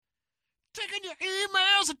Taking your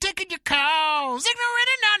emails and taking your calls. Ignorant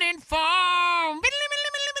and uninformed.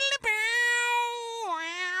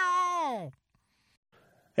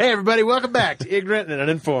 Hey, everybody. Welcome back to Ignorant and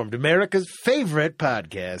Uninformed, America's favorite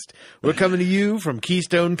podcast. We're coming to you from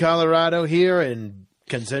Keystone, Colorado, here in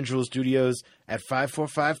Consensual Studios at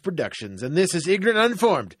 545 Productions. And this is Ignorant and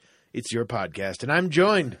Uninformed. It's your podcast. And I'm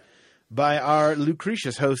joined by our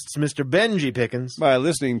Lucretius hosts, Mr. Benji Pickens. By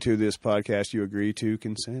listening to this podcast, you agree to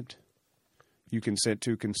consent. You consent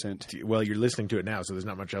to consent. Well, you're listening to it now, so there's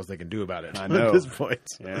not much else they can do about it. I know. At this point.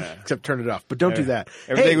 Yeah. Except turn it off. But don't do that.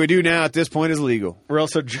 Everything we do now at this point is legal. We're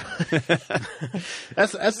also...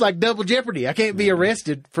 that's like double jeopardy. I can't be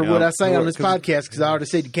arrested for what I say on this podcast because I already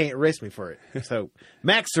said you can't arrest me for it. So,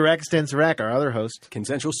 Max Sirac, our other host.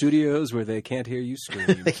 Consensual Studios, where they can't hear you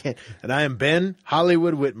scream. And I am Ben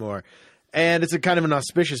Hollywood Whitmore. And it's a kind of an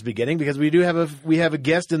auspicious beginning because we have a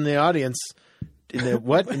guest in the audience... In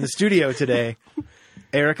the studio today,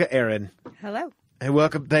 Erica Aaron. Hello. Hey,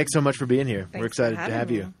 welcome. Thanks so much for being here. We're excited to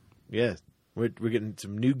have you. Me. Yes. We're getting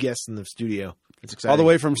some new guests in the studio. It's exciting. All the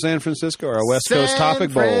way from San Francisco, our West Coast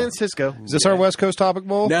Topic Bowl. San Francisco. Is this our West Coast Topic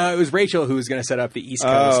Bowl? No, it was Rachel who was going to set up the East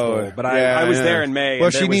Coast Bowl, but I was there in May. Well,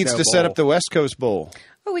 and she needs to set up the West Coast Bowl.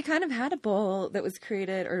 Well, we kind of had a bowl that was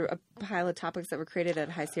created, or a pile of topics that were created at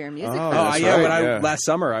High Sierra Music. Last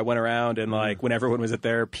summer I went around and when everyone was at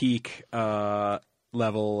their peak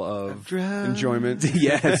level of enjoyment,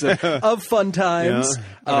 yes, of fun times.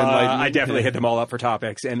 Yeah. I definitely hit them all up for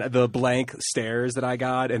topics, and the blank stares that I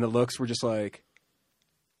got and the looks were just like,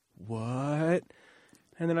 what?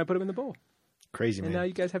 And then I put them in the bowl. Crazy, man. And now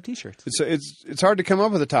you guys have T-shirts. It's hard to come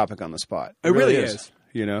up with a topic on the spot. It really is.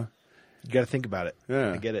 You know. You got to think about it.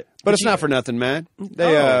 Yeah. I get it. But it's not for nothing, man.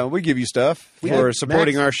 We give you stuff for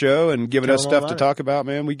supporting our show and giving us stuff to talk about,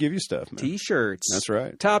 man. We give you stuff, man. T-shirts. That's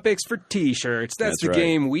right. Topics for T-shirts. That's the right.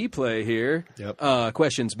 game we play here. Yep.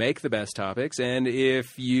 Questions make the best topics. And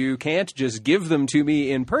if you can't just give them to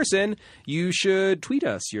me in person, you should tweet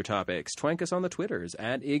us your topics. Twank us on the Twitters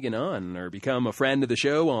at Iganon, or become a friend of the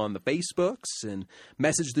show on the Facebooks and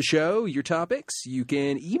message the show your topics. You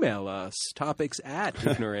can email us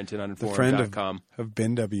topics@ignorantanduninformed.com. Friend of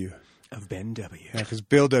Ben W. Of Ben W. Yeah, because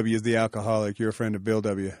Bill W. is the alcoholic. You're a friend of Bill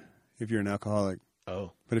W. if you're an alcoholic.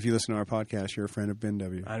 Oh. But if you listen to our podcast, you're a friend of Ben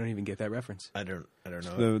W. I don't even get that reference. I don't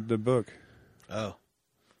know. The book. Oh.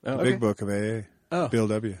 The big book of AA. Oh. Bill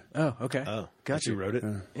W. Oh, okay. Oh. Gotcha. You wrote it?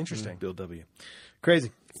 Interesting. Bill W.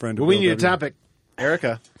 Crazy. Friend of we Bill need W. a topic.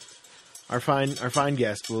 Erica, our fine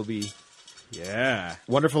guest, will be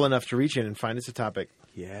wonderful enough to reach in and find us a topic.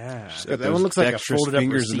 Yeah. That one looks like a folded up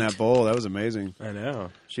fingers receipt. in that bowl. That was amazing. I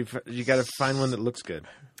know. You got to find one that looks good.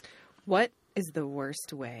 What is the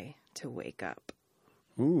worst way to wake up?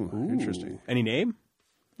 Ooh. Interesting. Any name?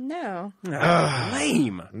 No.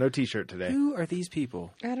 Lame. No T-shirt today. Who are these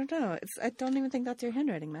people? I don't know. I don't even think that's your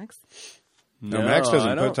handwriting, Max. No, Max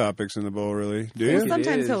doesn't put topics in the bowl, really. Do you? Well,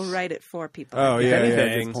 sometimes he'll write it for people. Oh, yeah,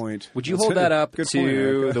 anything. good point. Would you hold that up Good to point,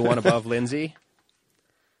 Erica. the one above Lindsay?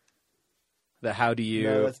 The how do you...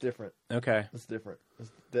 No, that's different. Okay. That's different.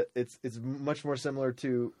 It's much more similar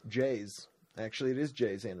to Jay's. Actually, it is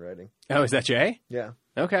Jay's handwriting. Oh, is that Jay? Yeah.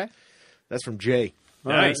 Okay. That's from Jay.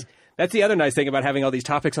 Nice. That's the other nice thing about having all these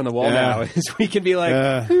topics on the wall now is we can be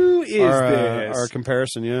like, who is this? Our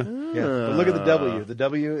comparison, yeah. Yeah. But look at the W. The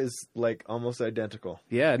W is like almost identical.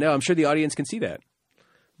 Yeah, no, I'm sure the audience can see that.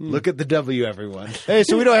 Look at the W, everyone. Hey,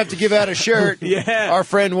 so we don't have to give out a shirt. Yeah. Our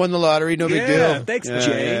friend won the lottery. No big deal. Thanks,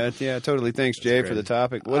 Jay. Yeah, totally. Thanks, Jay, for the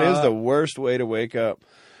topic. What is the worst way to wake up?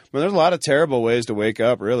 Well, there's a lot of terrible ways to wake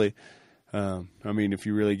up, really. I mean, if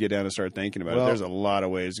you really get down and start thinking about it, there's a lot of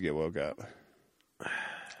ways to get woke up.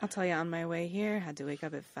 I'll tell you, on my way here, had to wake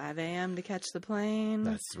up at 5 a.m. to catch the plane.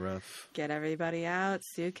 That's rough. Get everybody out,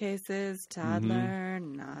 suitcases, toddler,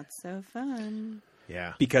 not so fun.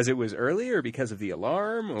 Yeah. Because it was early or because of the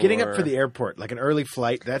alarm? Or... Getting up for the airport, like an early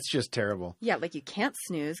flight, that's just terrible. Yeah, like you can't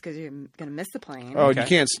snooze because you're going to miss the plane. Oh, you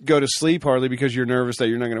can't go to sleep hardly because you're nervous that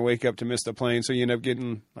you're not going to wake up to miss the plane, so you end up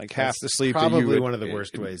getting like half the sleep. Probably one of the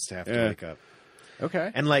worst ways to have to wake up.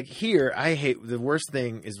 Okay. And like here, I hate the worst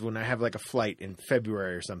thing is when I have like a flight in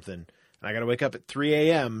February or something, and I got to wake up at 3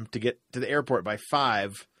 a.m. to get to the airport by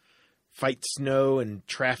 5, fight snow and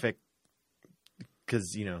traffic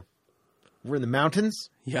because, you know, we're in the mountains.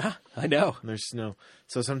 Yeah, I know. And there's snow.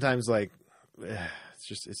 So sometimes like it's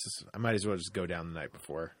just I might as well just go down the night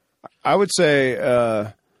before. I would say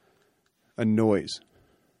a noise.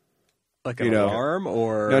 Like an alarm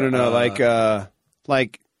or No,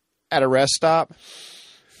 like at a rest stop,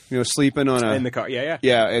 you know, sleeping on in the car. Yeah.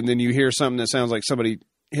 Yeah, and then you hear something that sounds like somebody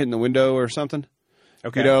hitting the window or something.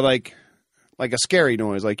 Okay. You know, like like a scary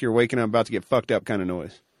noise, like you're waking up about to get fucked up kind of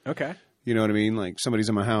noise. Okay. You know what I mean? Like somebody's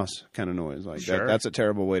in my house kind of noise. Like Sure. that's a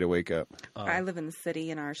terrible way to wake up. I live in the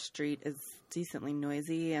city, and our street is decently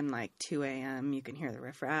noisy. And like 2 a.m., you can hear the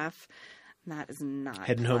riffraff. That is not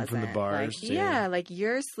Heading home from the pleasant. bars, Like, too. yeah, like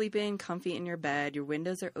you're sleeping comfy in your bed. Your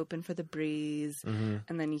windows are open for the breeze, and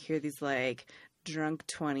then you hear these like drunk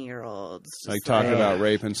 20-year-olds Like talking about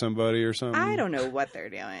raping somebody or something. I don't know what they're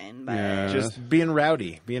doing, but Yeah. Just being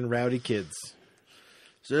rowdy kids.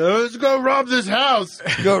 So let's go rob this house.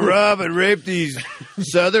 Go rob and rape these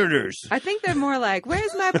Southerners. I think they're more like,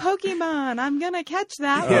 "Where's my Pokemon? I'm gonna catch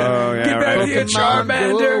that one." Oh, yeah, Get back right. here,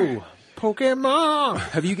 Charmander. Go. Pokemon.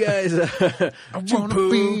 Have you guys? I wanna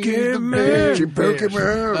be the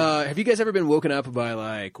Pokemon. Have you guys ever been woken up by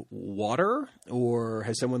like water, or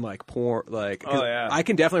has someone like pour like? Oh, yeah. I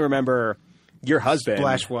can definitely remember your husband,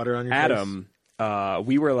 Splash water on your Adam.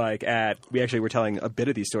 We were like we actually were telling a bit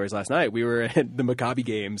of these stories last night. We were at the Maccabi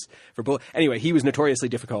games for anyway, he was notoriously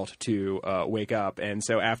difficult to wake up. And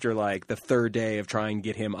so after like the third day of trying to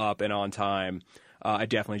get him up and on time, I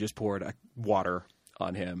definitely just poured water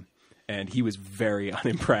on him. And he was very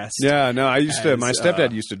unimpressed. Yeah, no, I used to. As, My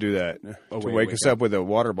stepdad used to do that to wake wake us up with a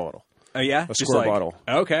water bottle, Oh, yeah? a Just squirt like- bottle.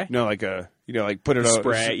 Okay. No, like like put it over,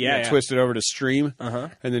 Spray, yeah. twist it over to stream, Uh-huh.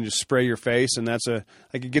 and then just spray your face, and that's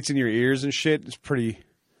like it gets in your ears and shit. It's pretty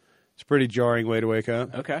jarring way to wake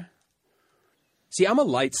up. Okay. See, I'm a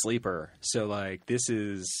light sleeper, so like this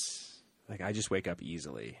is like I just wake up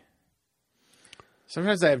easily.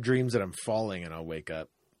 Sometimes I have dreams that I'm falling and I'll wake up.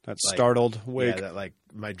 That Like, startled wake. Yeah, that like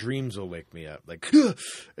my dreams will wake me up. Like and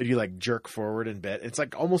you like jerk forward in bed. It's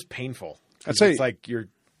like almost painful. I'd say- It's like you're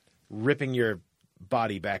ripping your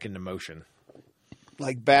body back into motion.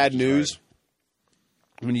 Like bad news.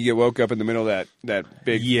 When you get woke up in the middle of that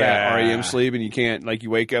big fat Yeah. REM sleep, and you can't, like,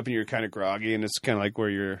 you wake up and you're kind of groggy, and it's kind of like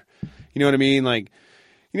where you're, you know what I mean? Like,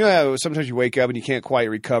 you know how sometimes you wake up and you can't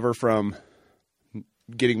quite recover from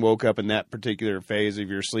getting woke up in that particular phase of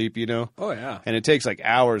your sleep, you know? Oh yeah. And it takes like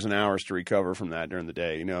hours and hours to recover from that during the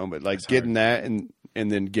day, you know? But like getting that and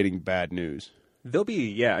then getting bad news. There'll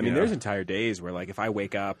be I mean Yeah. there's entire days where like if I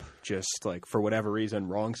wake up just like for whatever reason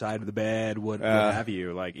wrong side of the bed, what have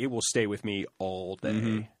you, like it will stay with me all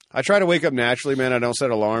day. I try to wake up naturally, man. I don't set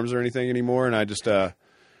alarms or anything anymore, and I just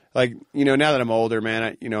like, you know, now that I'm older, man,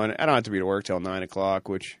 I don't have to be to work till 9 o'clock,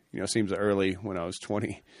 which, you know, seems early when I was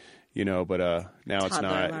 20, you know, but now it's Toddler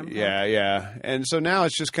not. alarm clock. Yeah. And so now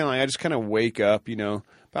it's just kind of like I just kind of wake up, you know.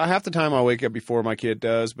 About half the time I wake up before my kid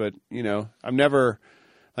does, but, you know, I'm never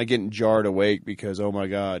like getting jarred awake because, oh my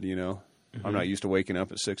God, you know, I'm not used to waking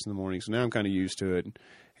up at 6 in the morning. So now I'm kind of used to it.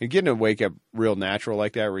 And getting to wake up real natural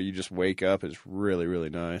like that, where you just wake up, is really, really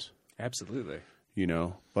nice, Absolutely. you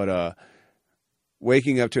know. But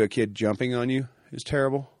waking up to a kid jumping on you is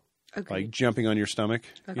terrible. Agreed. Like jumping on your stomach.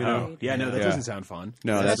 Agreed. Oh, yeah, no, that Yeah. doesn't sound fun.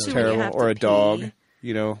 No, that's Especially when you terrible. have Or to a dog. pee.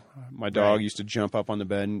 You know, my dog used to jump up on the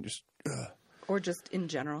bed and just, Or just in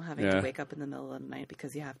general having Yeah. to wake up in the middle of the night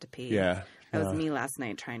because you have to pee. yeah. That was me last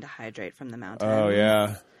night trying to hydrate from the mountains. Oh,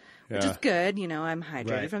 yeah. Which Yeah. is good. You know, I'm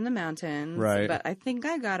hydrated Right. from the mountains. Right. But I think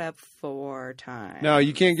I got up 4 times. No,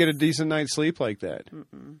 you can't get a decent night's sleep like that.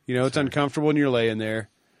 You know, it's uncomfortable when you're laying there.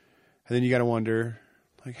 And then you got to wonder,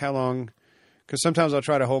 like, how long? Because sometimes I'll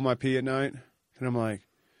try to hold my pee at night. And I'm like,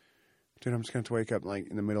 dude, I'm just going to wake up, like,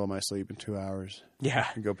 in the middle of my sleep in 2 hours Yeah.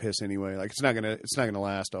 and go piss anyway. Like, it's not gonna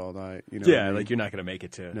last all night. You know Yeah, what I mean? like you're not going to make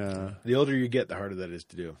it to. No. The older you get, the harder that is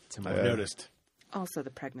to do. I've noticed. Also, the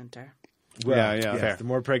pregnanter. Well, Yeah, yes, fair. the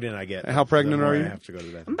more pregnant I get, How pregnant the more are you? I have to go to the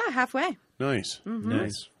I'm bathroom. about halfway. Nice.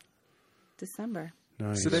 Nice. December.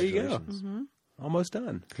 Nice. So there you go. Congratulations. Almost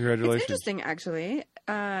done. It's Congratulations. interesting, actually.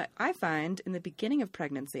 I find in the beginning of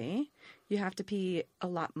pregnancy, you have to pee a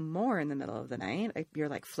lot more in the middle of the night. Like, you're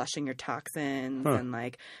like flushing your toxins, and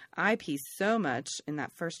like I pee so much in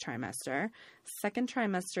that first trimester. Second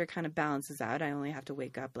trimester kind of balances out. I only have to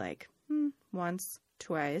wake up like once,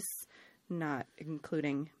 twice, not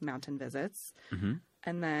including mountain visits.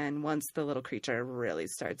 And then once the little creature really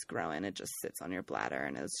starts growing, it just sits on your bladder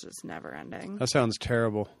and it's just never ending. That sounds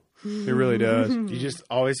terrible. It really does. You just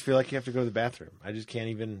always feel like you have to go to the bathroom. I just can't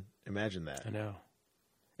even imagine that. I know.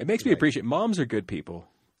 It makes me appreciate moms are good people.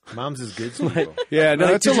 Mom's is good people. Yeah, no,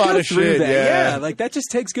 Like, it's to a lot go of through shit. that, Yeah. like that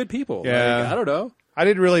just takes good people. Yeah. Like, I don't know. I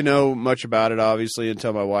didn't really know much about it, obviously,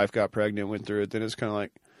 until my wife got pregnant, went through it. Then it's kind of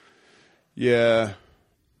like, yeah,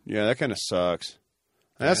 that kind of sucks.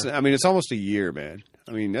 That's, I mean, it's almost a year, man.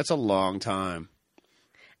 I mean, that's a long time.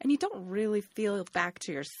 And you don't really feel back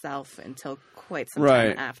to yourself until quite some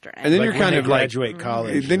Right. time after. And then Like you're when kind they of like, graduate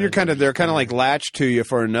college. then you're kind of, they're kind of like latched to you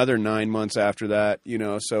for another 9 months after that, you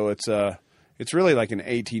know. So it's it's really like an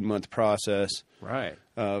 18-month process Right.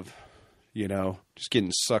 of, just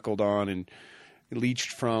getting suckled on and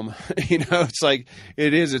leached from. It's like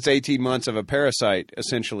it's 18 months of a parasite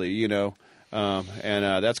essentially. And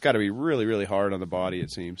that's got to be really, really hard on the body,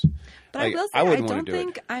 it seems. But Like, I will say, I wouldn't wanna don't do it.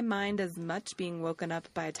 think I mind as much being woken up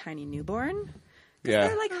by a tiny newborn. 'Cause Yeah.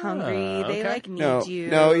 they're like hungry. They okay. like need No, you.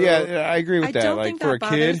 yeah, I agree with I that. don't Like think for that a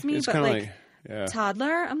kid, bothers me, it's but, kind of like, like, yeah.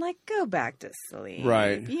 Toddler, I'm like, go back to sleep.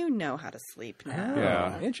 Right. You know how to sleep now.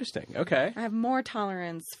 Yeah. Interesting. Okay. I have more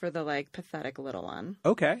tolerance for the like pathetic little one.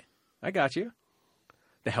 Okay. I got you.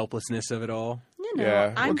 The helplessness of it all. You know,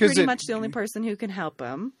 Yeah. I'm Well, 'cause pretty it- much the only person who can help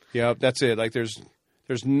him. Yeah, that's it. Like there's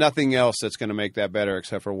nothing else that's going to make that better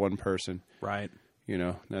except for one person. Right.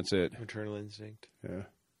 That's it. Maternal instinct. Yeah.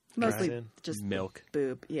 Mostly Right. just Milk.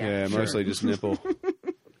 boob. Yeah. Yeah, sure. mostly just nipple.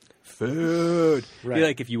 Food. Right. Be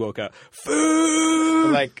like if you woke up.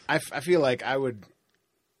 Food. Like I feel like I would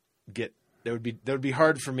get that would be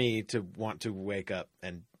hard for me to want to wake up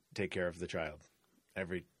and take care of the child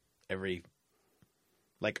every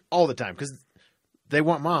like all the time because they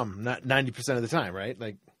want mom not 90% of the time, right?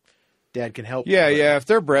 Like dad can help. Yeah, but- yeah. If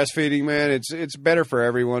they're breastfeeding, man, it's better for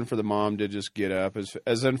everyone for the mom to just get up.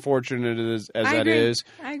 As unfortunate as I that agree. is,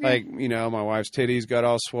 I agree. like my wife's titties got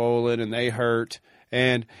all swollen and they hurt,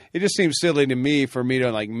 and it just seems silly to me for me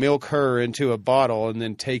to like milk her into a bottle and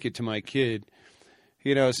then take it to my kid.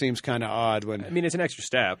 It seems kind of odd when I mean, it's an extra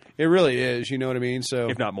step, it really is. You know what I mean? So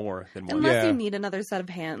if not more than one. Unless Yeah. you need another set of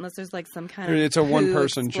hands, unless there's like some kind of It's a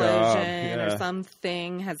one-person poo job, explosion yeah. or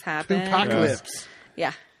something has happened. Apocalypse.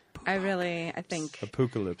 Yeah, I think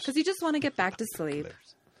apocalypse. because you just want to get back to sleep.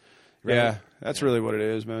 Yeah, that's really what it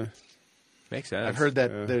is, man. Makes sense. I've heard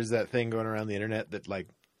that there's that thing going around the internet that like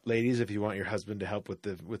ladies, if you want your husband to help with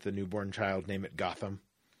the newborn child, name it Gotham.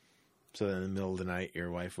 So then in the middle of the night,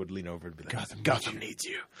 your wife would lean over and be like, Gotham needs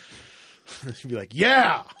you. She'd be like,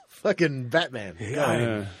 yeah, fucking Batman.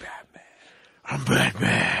 Yeah. I'm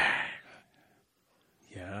Batman.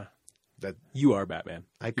 Yeah. That You are Batman.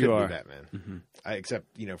 I could You be are. Batman. Except,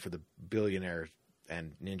 for the billionaire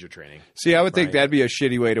and ninja training. See, I would think Right. that'd be a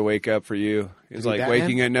shitty way to wake up for you. It's be like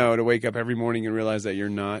Batman? to wake up every morning and realize that you're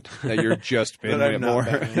not, that you're just Ben But I'm not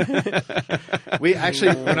Whitmore. Batman. We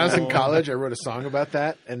actually, when I was in college, I wrote a song about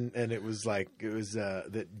that, and it was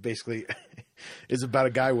that basically is about a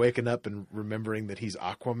guy waking up and remembering that he's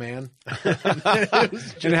Aquaman.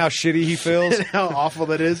 And how shitty he feels. And how awful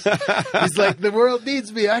that is. He's like, the world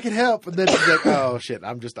needs me. I can help. And then he's like, oh shit,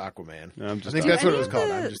 I'm just Aquaman. I'm just I think Aquaman. that's what Any it was of called.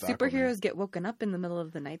 the I'm just superheroes Aquaman. get woken up in the middle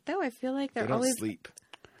of the night, though. I feel like They they're don't always sleep.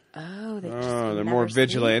 they're They're more sleep.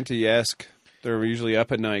 vigilante-esque. They're usually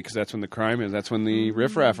up at night because that's when the crime is. That's when the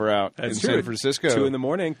riffraff are out That's in true. San Francisco. 2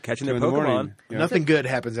 a.m, catching 2 their in the Pokemon. morning. Yeah. Nothing good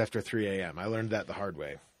happens after 3 a.m. I learned that the hard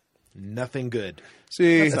way. Nothing good.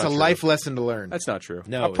 See, It's not a true. life lesson to learn. That's not true.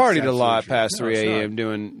 No, I it's partied a lot absolutely past No, 3 it's not.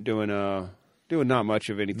 a.m. doing not much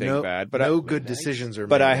of anything true. bad, but no I, good decisions are made.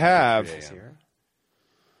 but I after have- 3 a.m.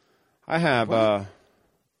 I have.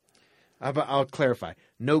 I'll clarify.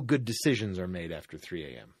 No good decisions are made after 3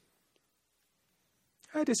 a.m.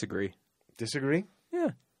 I disagree. Disagree?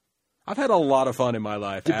 Yeah. I've had a lot of fun in my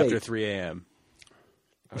life Debate. after 3 a.m.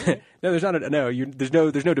 No, there's not. There's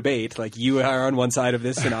no debate. Like you are on one side of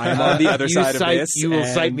this, and I am on the other side of this. You will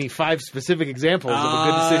and, cite me 5 specific examples of a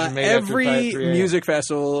good decision made every after 3 a.m. music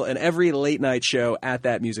festival and every late night show at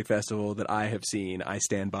that music festival that I have seen, I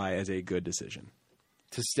stand by as a good decision.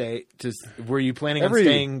 to stay. Were you planning Every- on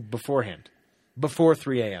staying beforehand, before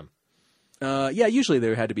 3 a.m.? Yeah, usually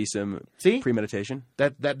there had to be some See? premeditation,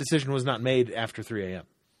 That decision was not made after 3 a.m.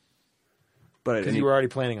 but at because any you were already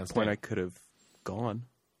planning on point staying. I could have gone.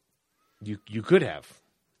 You could have,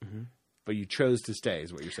 but you chose to stay.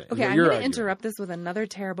 Is what you're saying. Okay, What I'm you're going to arguing. interrupt this with another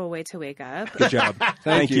terrible way to wake up. Good job.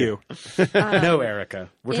 Thank you. No,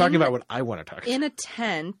 Erica. We're talking in- about what I want to talk about. In a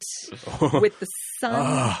tent with the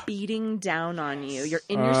sun beating down on you. You're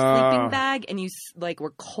in your sleeping bag and you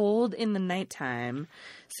we're cold in the nighttime.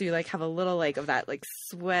 So you have a little of that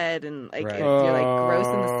sweat and Right. you're gross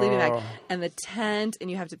in the sleeping bag and the tent and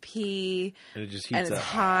you have to pee And it just and heats it's up.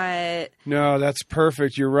 hot. No, that's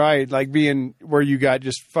perfect. You're right. Like being where you got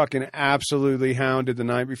just fucking absolutely hounded the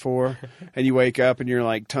night before, and you wake up and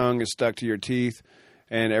your tongue is stuck to your teeth,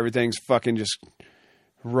 and everything's fucking just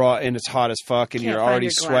raw and it's hot as fuck, and Can't you're find already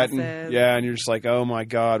your sweating. glasses. Yeah, and you're just like, oh my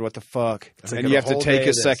god, what the fuck? like And a you have to whole take day a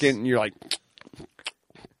of this. second, and you're like,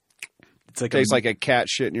 It's like tastes like a cat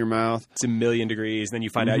shit in your mouth. it's a million degrees, and then you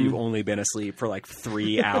find out you've only been asleep for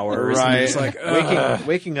 3 hours. Right. And you're just like, ugh.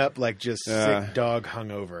 Waking up just Yeah. sick dog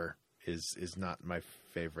hungover is not my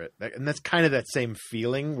favorite. And that's kind of that same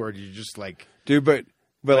feeling where you just Dude, but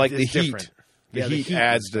like the it's heat. different. The Yeah, heat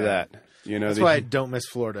adds is to bad. that. You know, That's the why I heat- don't miss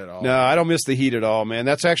Florida at all. No, I don't miss the heat at all, man.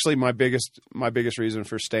 That's actually my biggest reason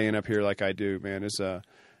for staying up here like I do, man. Is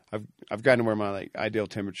I've gotten to where my like ideal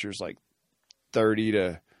temperature is like 30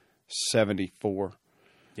 to 74.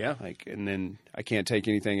 Yeah. Like, and then I can't take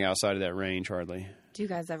anything outside of that range hardly. Do you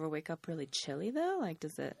guys ever wake up really chilly though? Like,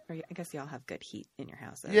 does it? Or I guess y'all have good heat in your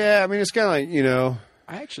house. Yeah, I mean, it's kind of like, you know,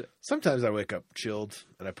 I actually. Sometimes I wake up chilled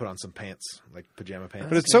and I put on some pants, like pajama pants.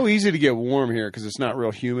 but it's so easy to get warm here because it's not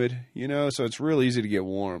real humid, you know, so it's real easy to get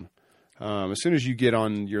warm. As soon as you get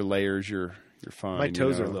on your layers, you're fine. My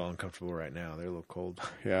toes you are know? a little uncomfortable right now. They're a little cold.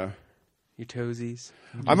 Yeah. Your toesies.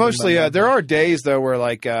 I mostly, there are days though where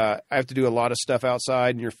like I have to do a lot of stuff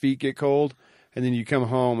outside and your feet get cold, and then you come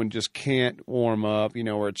home and just can't warm up, you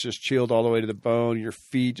know, where it's just chilled all the way to the bone. Your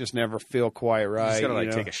feet just never feel quite right. You just gotta like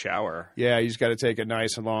know? take a shower. Yeah, you just got to take a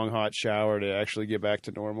nice and long hot shower to actually get back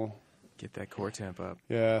to normal. Get that core temp up.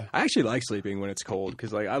 Yeah. I actually like sleeping when it's cold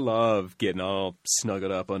because, like, I love getting all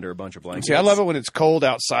snuggled up under a bunch of blankets. See, I love it when it's cold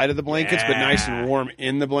outside of the blankets, but nice and warm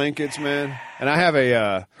in the blankets, man. And I have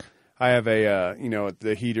a, you know,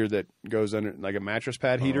 the heater that goes under, like a mattress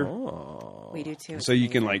pad heater. Oh, We do too. So you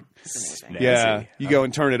can like, It's amazing. Nancy. yeah, you go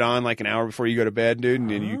and turn it on like an hour before you go to bed, dude,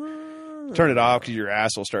 and then you turn it off because your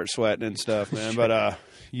ass will start sweating and stuff, man. But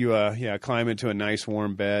you climb into a nice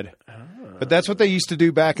warm bed. But that's what they used to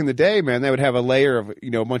do back in the day, man. They would have a layer of, you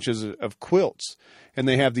know, bunches of quilts, and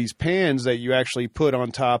they have these pans that you actually put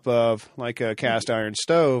on top of like a cast iron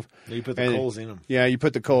stove. You put the And- coals in them. Yeah, you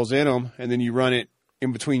put the coals in them, and then you run it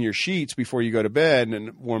in between your sheets before you go to bed, and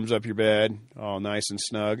it warms up your bed all nice and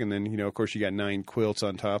snug. And then, you know, of course, you got 9 quilts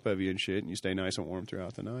on top of you and shit, and you stay nice and warm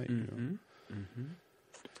throughout the night. You know?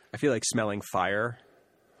 I feel like smelling fire.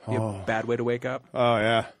 Be a bad way to wake up, Oh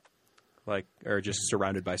yeah, like, or just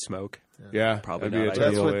surrounded by smoke. yeah, Probably that'd not be a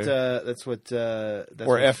ideal. That's ideal what. way. That's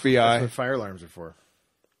Or what, FBI. That's what fire alarms are for.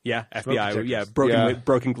 Yeah, Smoke FBI. detectors. Yeah, Yeah.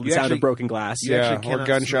 broken You sound actually- of broken glass. You Yeah, actually or cannot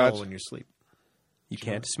gunshots. smell when you sleep. You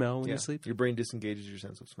can't smell when Yeah. you sleep. Your brain disengages your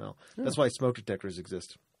sense of smell. That's why smoke detectors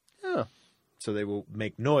exist. Oh. So they will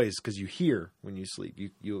make noise because you hear when you sleep.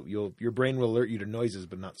 Your brain will alert you to noises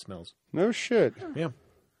but not smells. No shit. Yeah,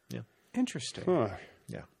 Interesting. Huh.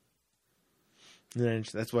 yeah. And then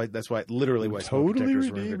that's why literally why Totally smoke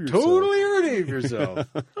detectors redeem were yourself. totally redeem yourself.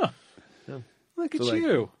 Look at So, like-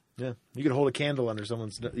 you. Yeah, you could hold a candle under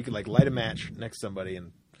someone's. You could like light a match next to somebody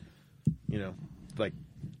and, you know, like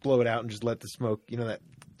blow it out and just let the smoke. You know that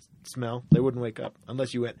smell. They wouldn't wake up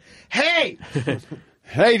unless you went, "Hey!"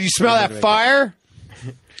 Hey, do you smell that fire?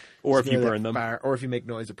 Or if you Smell that burn them. fire, or if you make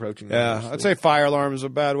noise approaching. them. Yeah, I'd say fire alarm is a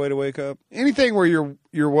bad way to wake up. Anything where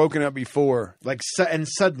you're woken up before, like and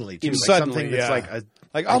suddenly too, And like suddenly, something that's yeah. like a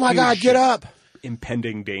like, a oh my huge god, shift. get up!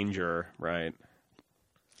 Impending danger, right?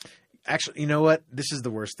 Actually, you know what? This is the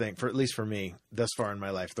worst thing for at least for me thus far in my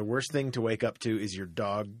life. The worst thing to wake up to is your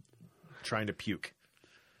dog trying to puke.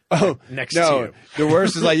 Oh, next no. to you. The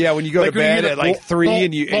worst is like, yeah, when you go Like to when you bed hear at the like bonk, 3 bonk,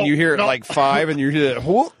 and you hear it bonk, at like 5 and you hear that,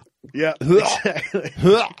 whoop, Yeah,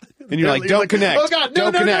 and you're like, don't connect. Oh God,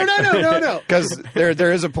 no, don't no, connect. no. Because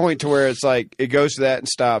there is a point to where it's like it goes to that and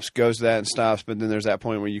stops, goes to that and stops, but then there's that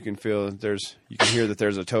point where you can feel that you can hear that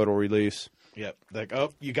there's a total release. Yep. Like,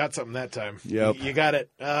 oh, you got something that time. Yep. You got it.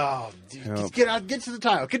 Oh, dude, Yep. just get out. Get to the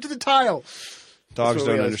tile. Get to the tile. Dogs what we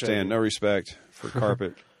don't always understand. say. No respect for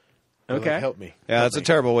carpet. They're like, Okay. help me. Yeah, Help that's a me.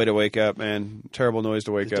 terrible way to wake up, man. Terrible noise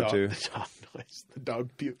to wake The up dog, to. the dog noise. The dog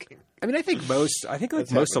puking. I mean, I think like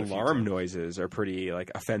That's most happened a few alarm times. noises are pretty like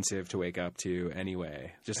offensive to wake up to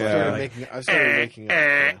anyway. Just Yeah. like, I started waking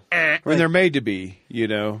up. When they're made to be, you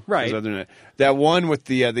know. 'Cause Right. other than that one with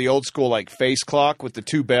the old school like face clock with the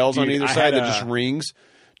 2 bells on Dude, either I side had that just rings.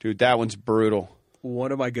 Dude, that one's brutal.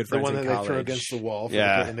 one of my good The friends one that in they college. throw against the wall for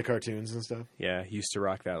Yeah. in the cartoons and stuff. Yeah, he used to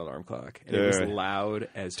rock that alarm clock, and it was Dude. loud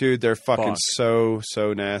as Dude, they're fucking Fuck.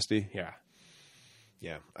 so nasty. Yeah.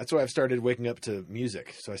 Yeah, that's why I've started waking up to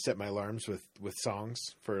music. So I set my alarms with songs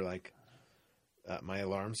for like my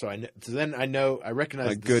alarm. So then I recognize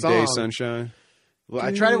Like the Good song. Day Sunshine. Well,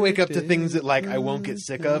 I try to wake up to things that like I won't get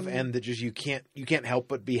sick of, and that just you can't help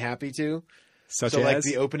but be happy to. Such So as like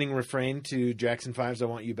the opening refrain to Jackson 5's "I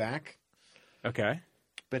Want You Back." okay.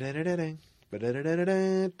 Okay.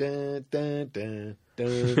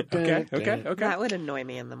 Okay. That would annoy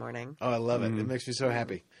me in the morning. Oh, I love it. It makes me so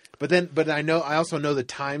happy. But I also know the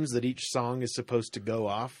times that each song is supposed to go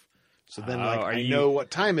off. So then Oh, like are I you- know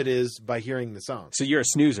what time it is by hearing the song. So you're a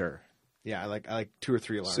snoozer, Yeah, I like 2 or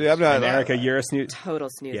 3 alarms. See, I'm not. and Erica, you're a snoozer. Total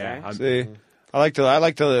snoozer. Yeah, I'm, See, I like to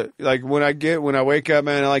like when I wake up,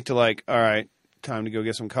 man. I like to like, all right, time to go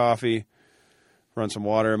get some coffee, run some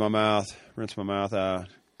water in my mouth, rinse my mouth out,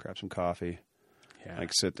 grab some coffee, Yeah.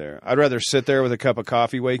 Like sit there. I'd rather sit there with a cup of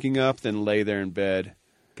coffee waking up than lay there in bed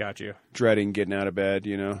Got you. dreading getting out of bed,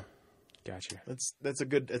 you know. Got you. That's a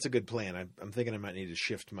good plan. I'm thinking I might need to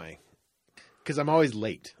shift my, because I'm always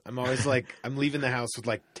late. I'm always like I'm leaving the house with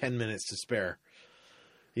like 10 minutes to spare.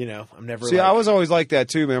 You know, I'm never. See, like, I was always like that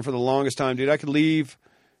too, man, for the longest time, dude. I could leave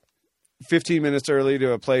 15 minutes early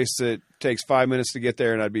to a place that takes 5 minutes to get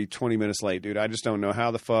there, and I'd be 20 minutes late, dude. I just don't know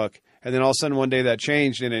how the fuck. And then all of a sudden one day that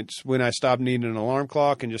changed, and it's when I stopped needing an alarm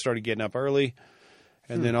clock and just started getting up early.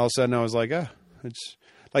 And then all of a sudden I was like, it's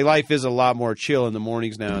like life is a lot more chill in the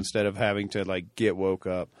mornings now instead of having to like get woke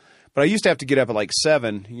up. But I used to have to get up at like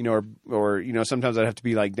 7, you know, or you know, sometimes I'd have to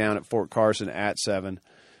be like down at Fort Carson at 7,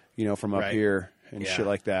 you know, from up Right. here and Yeah. shit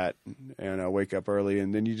like that. And I wake up early,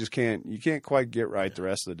 and then you can't quite get right the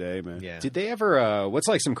rest of the day, man. Yeah. Did they ever? What's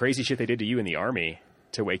like some crazy shit they did to you in the Army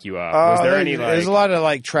to wake you up? Was there any like? There's a lot of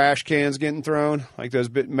like trash cans getting thrown, like those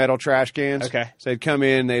metal trash cans. Okay. So they'd come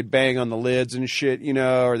in, they'd bang on the lids and shit, you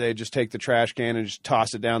know, or they'd just take the trash can and just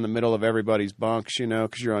toss it down the middle of everybody's bunks, you know,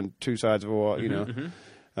 because you're on two sides of a wall, you know,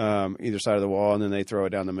 either side of the wall, and then they throw it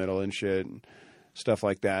down the middle and shit. And stuff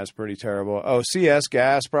like that is pretty terrible. Oh, CS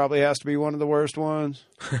gas probably has to be one of the worst ones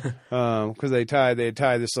because they tie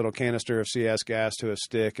this little canister of CS gas to a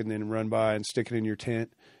stick and then run by and stick it in your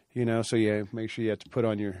tent. You know, so yeah, make sure you have to put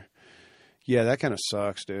on your. Yeah, that kind of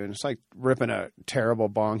sucks, dude. It's like ripping a terrible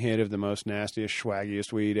bong hit of the most nastiest,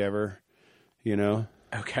 swaggiest weed ever. You know,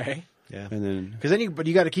 Okay. Yeah. and then Because then but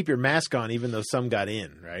you got to keep your mask on, even though some got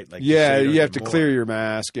in, right? Like yeah, so don't you have get to more. clear your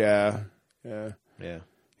mask. Yeah. Yeah.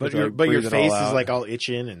 But But your breathe it face all is out. like all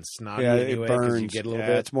itching and snotty Yeah, anyway. it 'cause burns. You get a little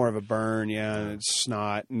yeah, bit. it's more of a burn. Yeah, and it's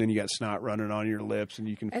snot, and then you got snot running on your lips, and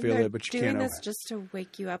you can And feel they're it, but you doing can't. this just to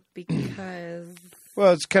wake you up because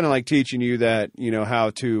Well, it's kind of like teaching you that, you know, how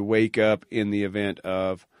to wake up in the event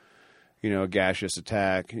of, you know, a gaseous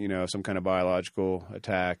attack, you know, some kind of biological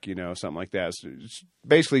attack, you know, something like that. So it's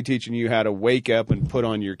basically teaching you how to wake up and put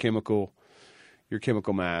on your chemical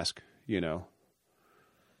mask, you know,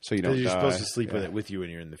 so you don't Because you're die. supposed to sleep with Yeah. it with you when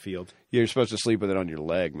you're in the field. You're supposed to sleep with it on your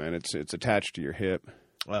leg, man. It's attached to your hip,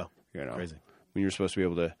 Wow. you know. Crazy. When you're supposed to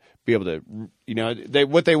be able to, you know,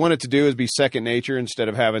 what they want it to do is be second nature instead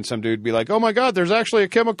of having some dude be like, oh my God, there's actually a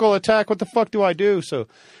chemical attack. What the fuck do I do? So,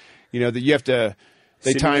 you know, that you have to,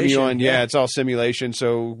 they time you Simulation, on. Yeah, it's all simulation.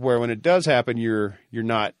 So where when it does happen, you're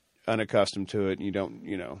not unaccustomed to it. And you don't,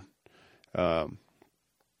 you know,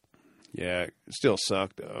 yeah, it still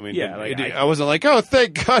sucked though. I mean, Yeah, like, I wasn't like, oh,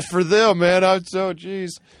 thank God for them, man. I'm so,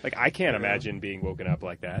 geez. Like I can't imagine being woken up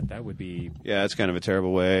like that. That would be. Yeah, it's kind of a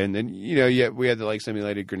terrible way. And then, you know, yeah, we had the like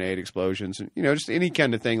simulated grenade explosions and, you know, just any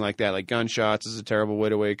kind of thing like that. Like gunshots is a terrible way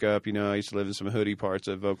to wake up. You know, I used to live in some hoodie parts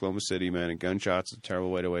of Oklahoma City, man, and gunshots is a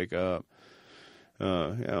terrible way to wake up.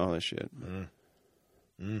 Yeah, all that shit.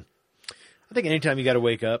 I think anytime you got to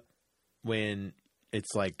wake up when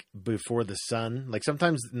it's like before the sun, like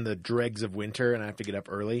sometimes in the dregs of winter and I have to get up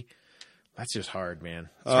early, that's just hard, man.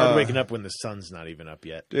 It's hard waking up when the sun's not even up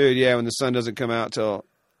yet. Dude, yeah, when the sun doesn't come out till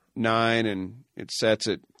 9 and it sets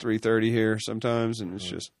at 3:30 here sometimes, and it's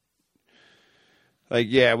just like,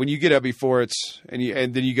 yeah, when you get up before it's and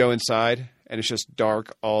then you go inside and it's just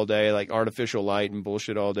dark all day, like artificial light and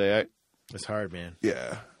bullshit all day. It's hard, man.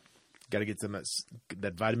 Yeah. Got to get some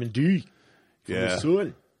that vitamin D from Yeah. the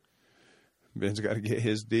sun. Ben's got to get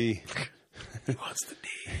his D. He wants the D.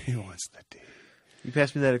 He wants the D. You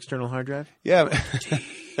pass me that external hard drive? Yeah.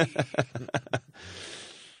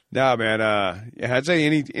 No, man. Yeah, I'd say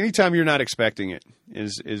anytime you're not expecting it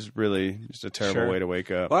is really just a terrible Sure. way to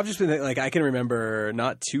wake up. Well, I've just been like, I can remember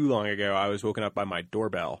not too long ago, I was woken up by my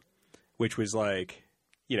doorbell, which was like,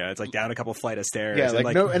 you know, it's like down a couple flight of stairs. Yeah, and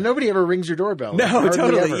like no, and nobody ever rings your doorbell. no, Like, hardly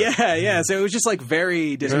totally. ever. Yeah. So it was just like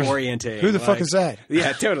very disorienting. Who the fuck Like, is that?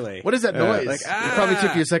 Yeah, totally. What is that noise? like, It probably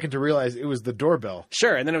took ah. you a second to realize it was the doorbell.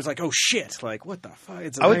 Sure. And then it was like, oh shit. Like, what the fuck?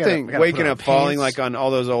 It's I would like, think I gotta waking put on up falling pants. like on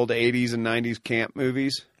all those old 80s and 90s camp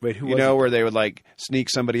movies. Wait, who you was know, it? where they would like sneak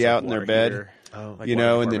somebody out in their water bed, heater. Oh, Like you water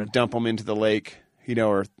know, and then department. dump them into the lake, you know,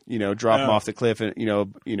 or you know, drop them Oh. off the cliff and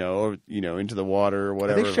or into the water or Are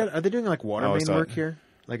whatever. they doing like water I main always thought- work here?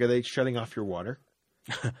 Like, are they shutting off your water?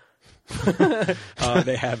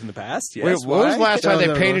 They have in the past. Yes. Wait, what was the last time No, they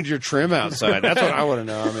no, no. painted your trim outside? That's what I want to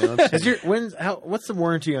know. I mean, let's see. What's the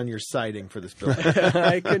warranty on your siding for this building?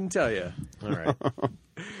 I couldn't tell you. All right.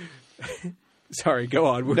 Sorry, go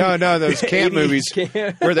on. No, those camp 80s movies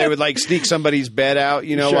camp. where they would like sneak somebody's bed out,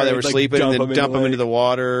 you know, Sure, while they were like, sleeping, and dump then 'em in dump the them into lake. the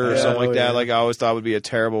water or Yeah, something like oh, that. yeah. Like I always thought would be a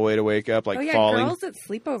terrible way to wake up, like oh yeah, falling. girls at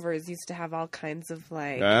sleepovers used to have all kinds of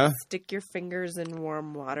like Yeah? stick your fingers in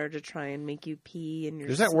warm water to try and make you pee in your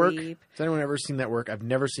Does that work? sleep. Has anyone ever seen that work? I've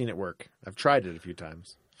never seen it work. I've tried it a few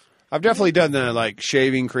times. I've definitely done the like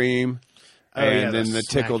shaving cream. Oh, yeah, And then they'll the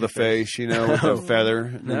smack tickle your the face, you know, with a feather.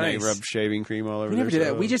 And then they Nice. rub shaving cream all over We their never did that.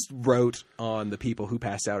 stuff. We just wrote on the people who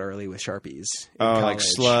passed out early with Sharpies. In like college.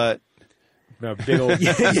 slut. No, big old.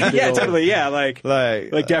 yeah, totally. Yeah, like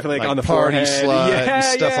definitely like on the party forehead. slut Yeah, and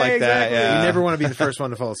stuff yeah, like that. exactly. Yeah. You never want to be the first one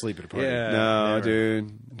to fall asleep at a party. Yeah. No, Never.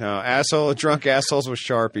 dude. No, drunk assholes with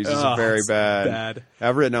Sharpies is Oh, very it's bad. bad.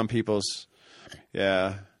 I've written on people's.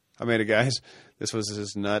 Yeah, I made a guy's. This was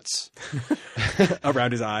his nuts.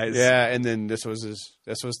 Around his eyes. Yeah, and then this was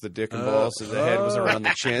the dick and balls. So the head was around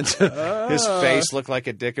the chin. His face looked like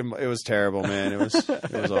a dick and. It was terrible, man. It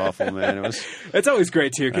was awful, man. It was. It's always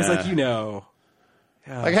great too because like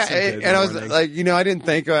Like, and I was like, I didn't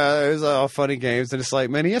think it was all funny games, and it's like,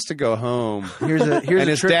 man, he has to go home. Here's and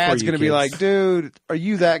his dad's going to be like, dude, are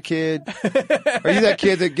you that kid? Are you that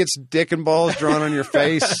kid that gets dick and balls drawn on your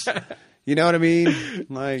face? You know what I mean?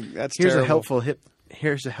 Like, that's Here's terrible.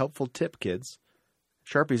 Here's a helpful tip, kids.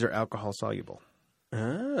 Sharpies are alcohol soluble.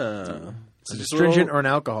 oh. So an astringent or an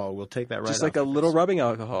alcohol, we'll take that right Just off like a of little this. rubbing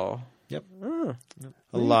alcohol. Yep.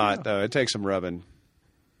 A lot, though. It takes some rubbing.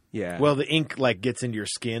 Yeah. Well, the ink like gets into your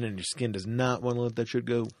skin, and your skin does not want to let that shit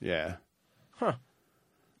go. Yeah. good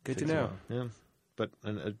to Takes a know. while. Yeah. But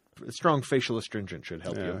a strong facial astringent should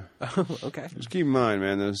help Yeah. you. Oh, okay. Just keep in mind,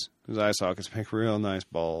 man, those eye sockets make real nice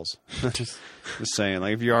balls. Just saying,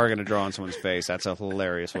 like, if you are going to draw on someone's face, that's a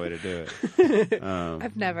hilarious way to do it.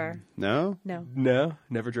 I've never. No? No. No,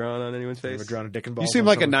 never drawn on anyone's face. Ever drawn a dick and balls? You seem on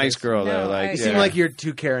like a someone's nice face? girl, No, though. Like, I- You yeah. seem like you're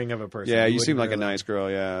too caring of a person. Yeah, you wouldn't seem like a really- nice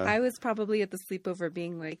girl, yeah. I was probably at the sleepover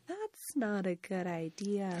being like, that's not a good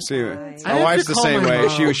idea. See, guys." I my have wife's to the call same my way.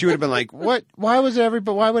 mom. She would have been like, "What? Why would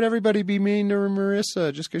everybody be mean to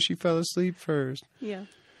Marissa just because she fell asleep first?" Yeah.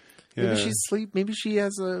 Yeah. Maybe she's asleep. Maybe she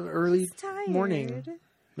has an early Tired. morning.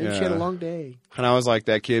 Maybe she had a Yeah. long day. And I was like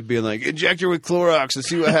that kid being like, "Inject her with Clorox and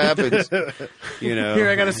see what happens." You know. Here,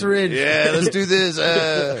 I got a syringe. Yeah, let's do this.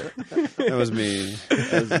 That was me.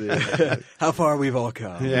 That was it. How far we've all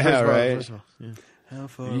come. Yeah, First of all, right. first of all, yeah. How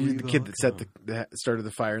far You we've the kid all that set come. the started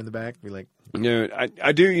the fire in the back. Be like, Dude,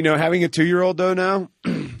 I do. Having a 2-year-old though now,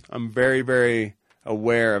 I'm very, very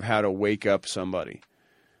aware of how to wake up somebody.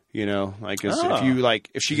 Like 'cause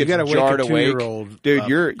if she You gets gotta wake jarred a awake, 2-year-old dude, up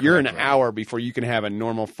you're an correctly. hour before you can have a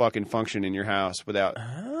normal fucking function in your house without.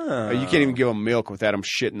 You can't even give them milk without them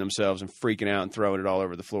shitting themselves and freaking out and throwing it all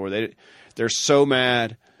over the floor. They're so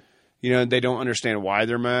mad. They don't understand why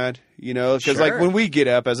they're mad. Because like Sure. when we get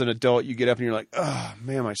up as an adult, you get up and you're like, oh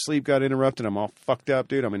man, my sleep got interrupted. I'm all fucked up,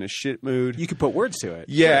 dude. I'm in a shit mood. You could put words to it.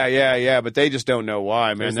 Yeah, but they just don't know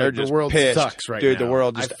why, man. It's They're like, the just world pissed. sucks right dude. now. The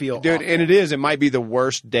world I just feel dude, awful. and it might be the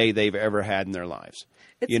worst day they've ever had in their lives.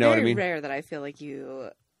 It's You know very what I mean? rare that I feel like you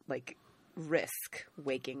risk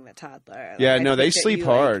waking the toddler. Yeah, I no, they think that sleep you,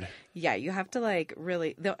 hard. Yeah, you have to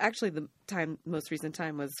really. Though actually, the most recent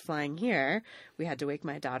time was flying here. We had to wake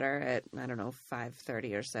my daughter at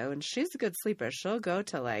 5:30 or so, and she's a good sleeper. She'll go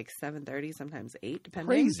to 7:30, sometimes 8, depending.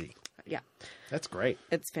 crazy. Yeah, That's great.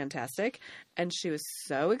 it's fantastic. And she was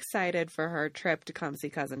so excited for her trip to come see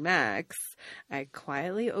Cousin Max. I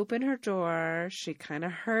quietly open her door. She kind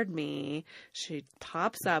of heard me. She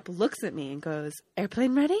pops up, looks at me, and goes,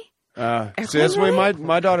 "Airplane ready?" See, that's the way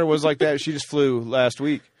my daughter was like that. She just flew last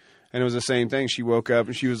week, and it was the same thing. She woke up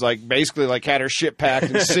and she was basically had her shit packed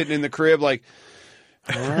and sitting in the crib all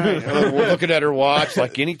right. We're looking at her watch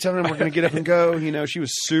anytime we're going to get up and go. She was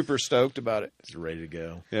super stoked about it. It's ready to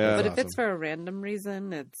go. Yeah. But if it's for a random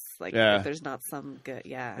reason, it's Yeah. if there's not some good,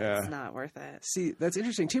 Yeah. it's not worth it. See, that's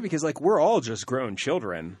interesting too because we're all just grown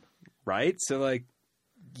children, right? So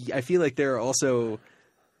I feel like there are also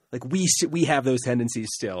we have those tendencies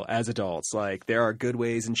still as adults. There are good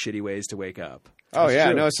ways and shitty ways to wake up. Oh That's yeah,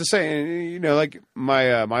 true. no, it's the same.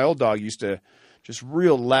 My old dog used to just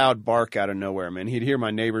real loud bark out of nowhere, man. He'd hear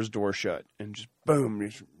my neighbor's door shut and just boom,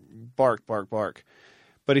 just bark.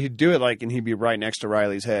 But he'd do it and he'd be right next to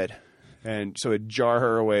Riley's head, and so it'd jar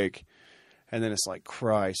her awake. And then it's like,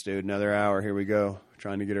 Christ, dude, another hour. Here we go,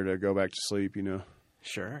 trying to get her to go back to sleep.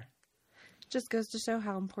 Sure. Just goes to show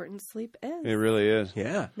how important sleep is. It really is.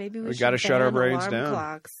 Yeah. Maybe we We should gotta shut our ban brains alarm down.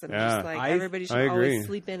 clocks and Yeah. just I everybody should agree. always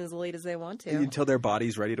sleep in as late as they want to. Until their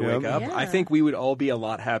body's ready to Yep. wake up. Yeah. I think we would all be a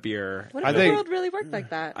lot happier. What I if think- the world really worked like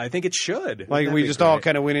that? I think it should. Like That'd we be just all great.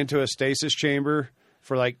 kind of went into a stasis chamber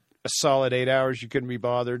for a solid 8 hours. You couldn't be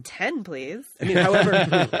bothered. 10, please. I mean,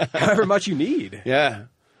 however much you need. Yeah.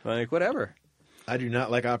 Whatever. I do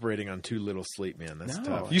not like operating on too little sleep, man. That's No.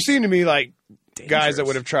 tough. You seem to me like Dangerous. guys that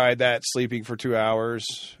would have tried that, sleeping for 2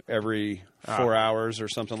 hours every 4 hours or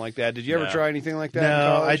something like that. Did you ever No. try anything like that? in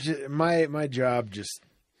No, college? my job just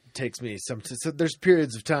takes me so there's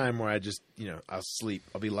periods of time where I just, I'll sleep.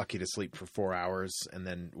 I'll be lucky to sleep for 4 hours and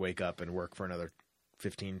then wake up and work for another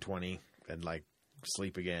 15, 20 and like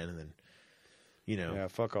sleep again. And then, Yeah,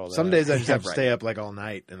 fuck all that. some days I just have to Right. stay up like all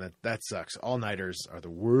night, and that sucks. All-nighters are the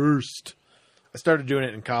worst. I started doing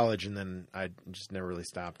it in college, and then I just never really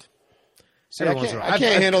stopped. See, Every I once in a while.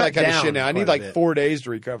 can't I've handle that cut kind of shit down now. I quite need a like bit. 4 days to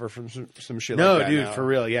recover from some shit No, like that dude, now. for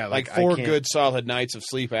real, yeah. Like I 4 can't- good solid nights of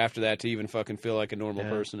sleep after that to even fucking feel like a normal Yeah.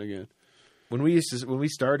 person again. When we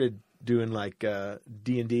started doing like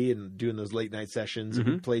D&D and doing those late night sessions, and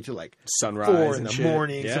we'd play till like Sunrise 4 in and the shit.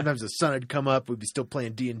 morning. Yeah. Sometimes the sun would come up. We'd be still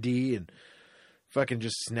playing D&D and fucking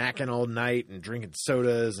just snacking all night and drinking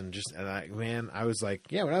sodas and I was like,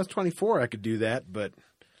 yeah, when I was 24, I could do that, but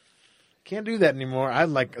can't do that anymore.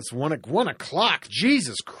 It's 1 o'clock.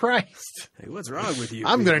 Jesus Christ. Hey, what's wrong with you?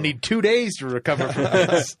 I'm going to need 2 days to recover from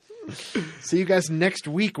this. See you guys next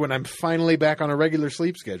week when I'm finally back on a regular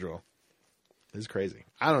sleep schedule. This is crazy.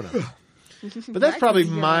 I don't know. But that's probably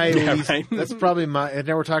my least, right. that's probably my, and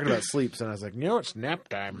now we're talking about sleeps, and I was like, it's nap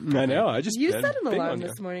time. I know. You I'm set an big alarm on you.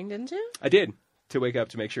 this morning, didn't you? I did, to wake up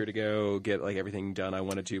to make sure to go get like everything done I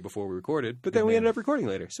wanted to before we recorded. But then we ended up recording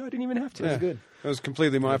later, so I didn't even have to. Yeah. good. It was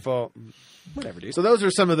completely my fault. Whatever, dude. So those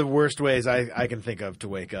are some of the worst ways I can think of to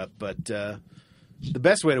wake up. But the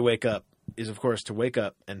best way to wake up is, of course, to wake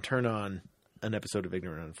up and turn on an episode of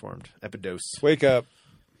Ignorant Uninformed. Epidose. Wake up.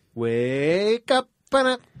 Wake up.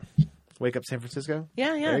 Ba-da. Wake up, San Francisco.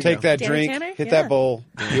 Yeah, yeah. Take that Danny drink. Tanner? Hit Yeah. that bowl.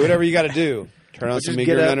 Do whatever you got to do. Turn on But some just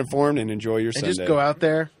get Ignorant up Uninformed and enjoy your And Sunday. just go out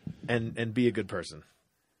there and be a good person.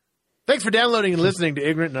 Thanks for downloading and listening to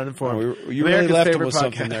Ignorant and Uninformed. You really America's left him favorite with podcast.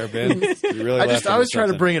 something there, Ben. You really left him I was with trying to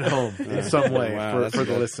something. bring it home in some way Wow, that's for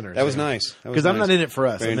the good. listeners. That was nice. Because I'm not in it for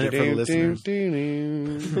us. I'm in it for the listeners.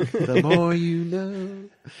 The more you know.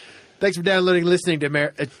 Thanks for downloading and listening to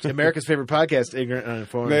America's favorite podcast, Ignorant and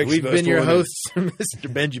Uninformed. Makes We've the been your best hosts,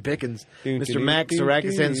 Mr. Benji Pickens, Mr. Max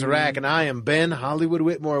Sarakis Sarac, and I am Ben Hollywood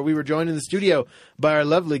Whitmore. We were joined in the studio by our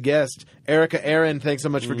lovely guest, Erica Aaron. Thanks so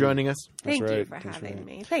much for joining us. Thank you right. for That's having right.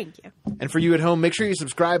 me. Thank you. And for you at home, make sure you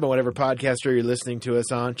subscribe on whatever podcaster you're listening to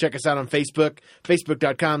us on. Check us out on Facebook,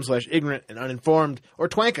 facebook.com/ignorant and uninformed, or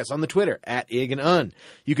twank us on the Twitter @igandun.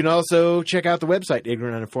 You can also check out the website,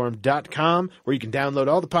 ignorantuninformed.com, where you can download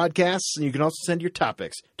all the podcasts, and you can also send your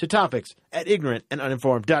topics to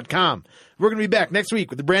topics@ignorantuninformed.com. We're going to be back next week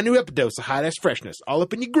with a brand new episode of Hot Ass Freshness, all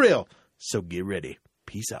up in your grill. So get ready.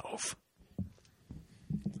 Peace off.